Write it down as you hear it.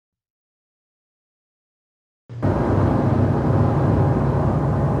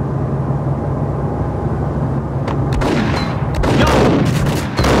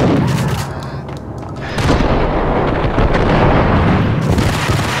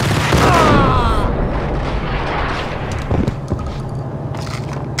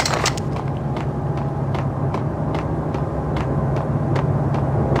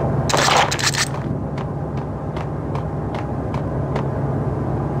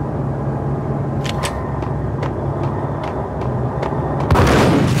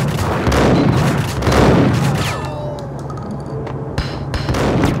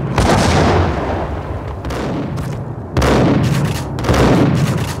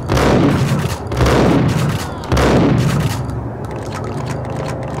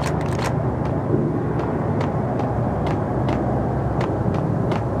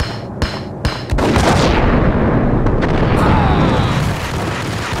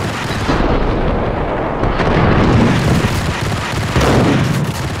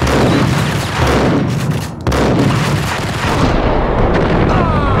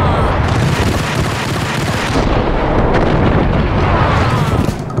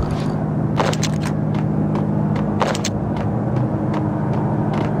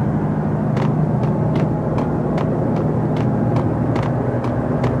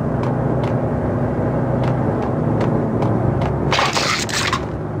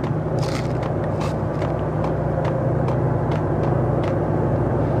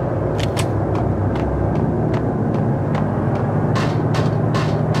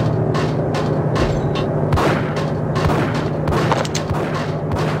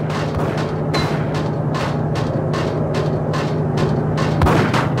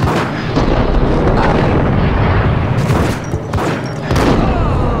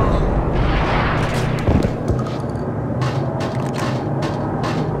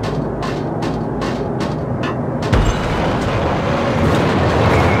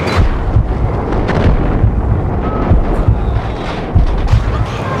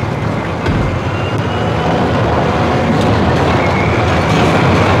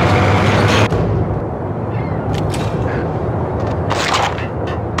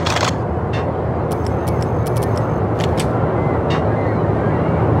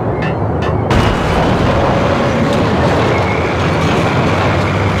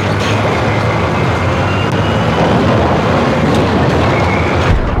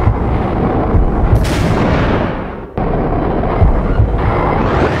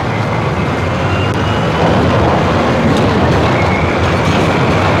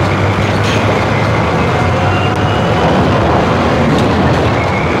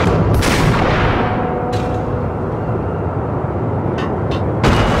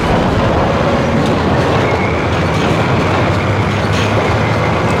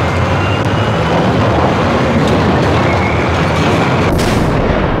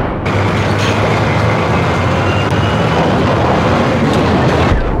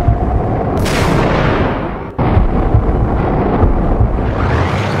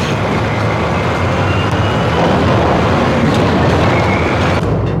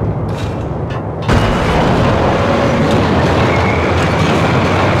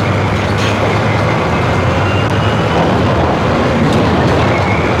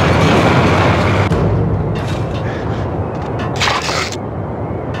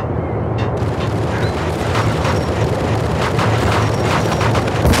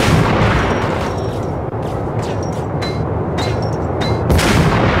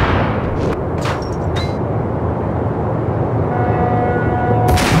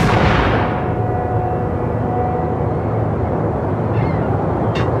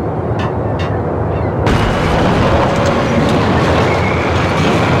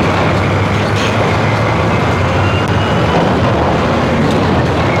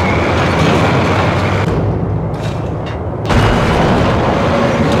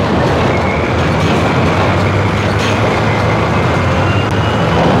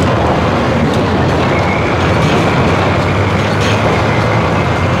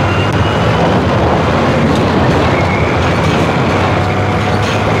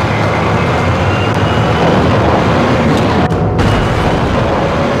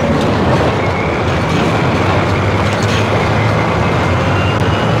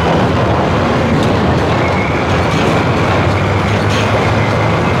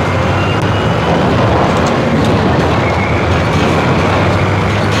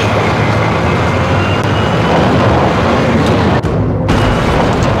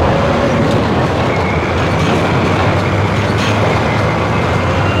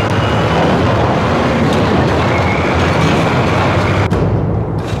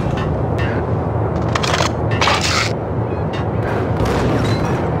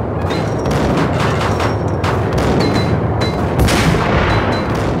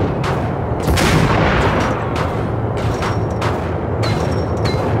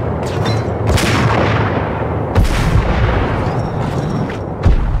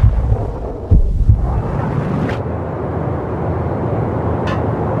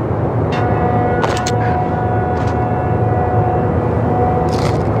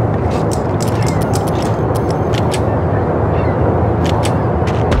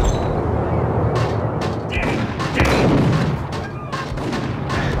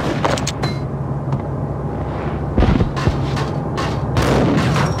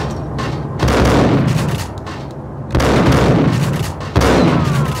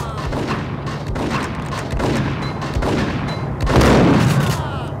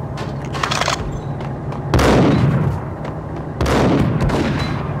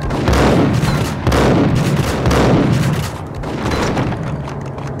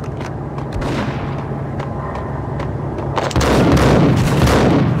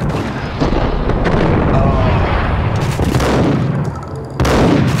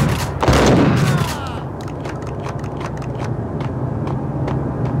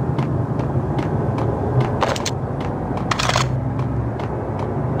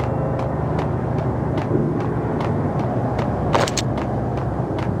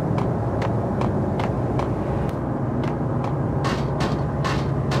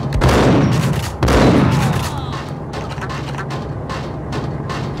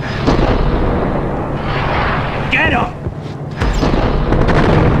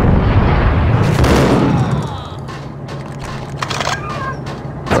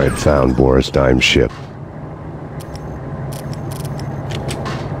I had found Boris Dime's ship.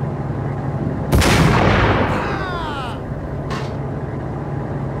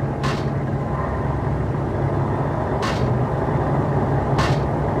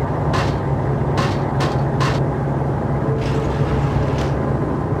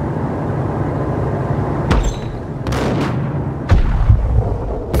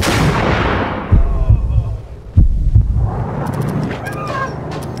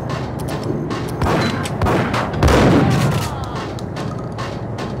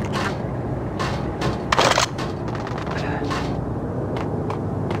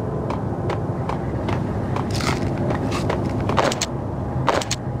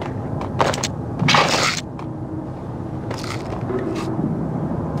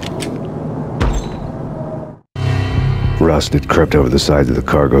 Rust had crept over the sides of the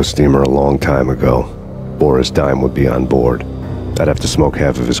cargo steamer a long time ago. Boris Dime would be on board. I'd have to smoke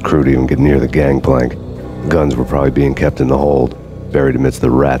half of his crew to even get near the gangplank. Guns were probably being kept in the hold, buried amidst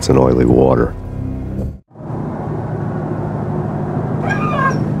the rats and oily water.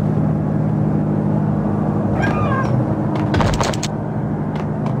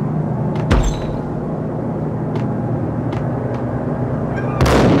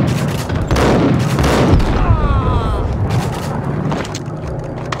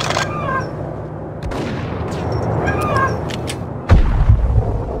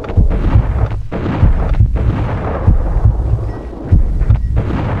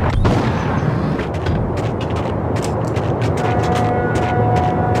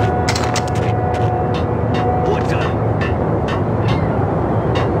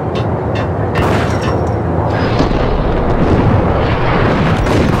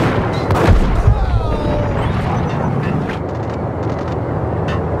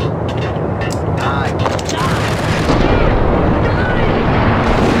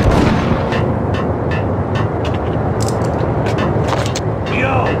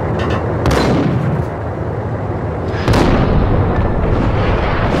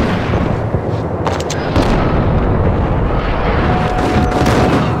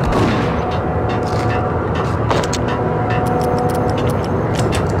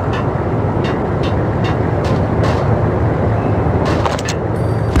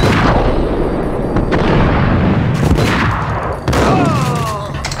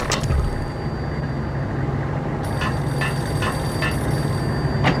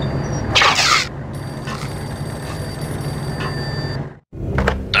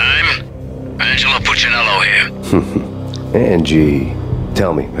 Angie,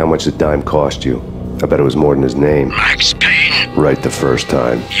 tell me, how much did Dime cost you? I bet it was more than his name. Max Payne. Right the first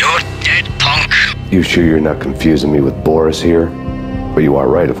time. You're dead, punk. You sure you're not confusing me with Boris here? But you are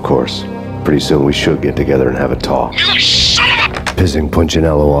right, of course. Pretty soon we should get together and have a talk. You son of a... Pissing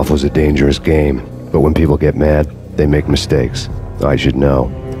Punchinello off was a dangerous game. But when people get mad, they make mistakes. I should know.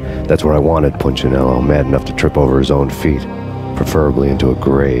 That's where I wanted Punchinello, mad enough to trip over his own feet. Preferably into a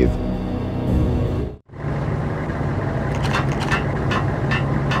grave.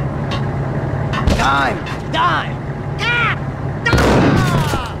 Dime!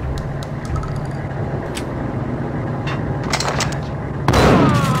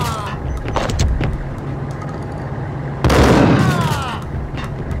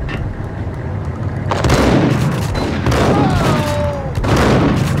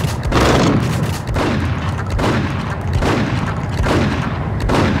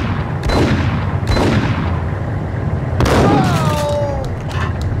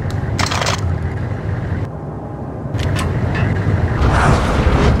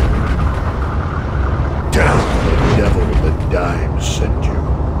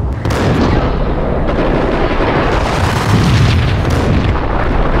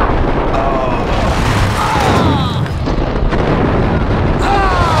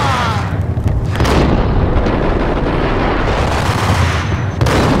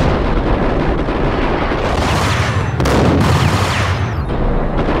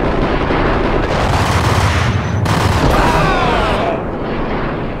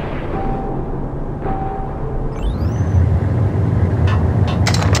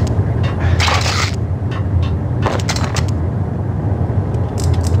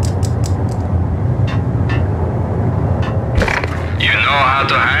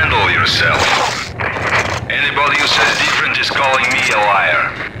 Anybody who says different is calling me a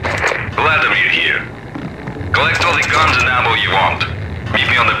liar. Glad I'm here. Collect all the guns and ammo you want. Meet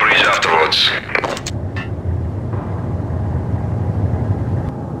me on the bridge afterwards.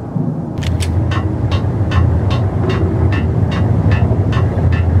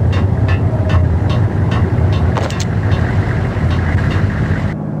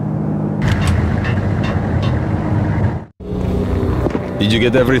 Did you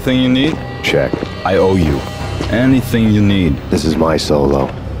get everything you need? Check. I owe you. Anything you need. This is my solo.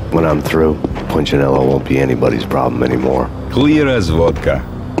 When I'm through, Punchinello won't be anybody's problem anymore. Clear as vodka.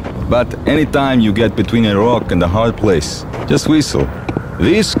 But anytime you get between a rock and a hard place, just whistle.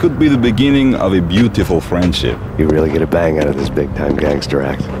 This could be the beginning of a beautiful friendship. You really get a bang out of this big-time gangster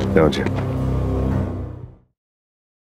act, don't you?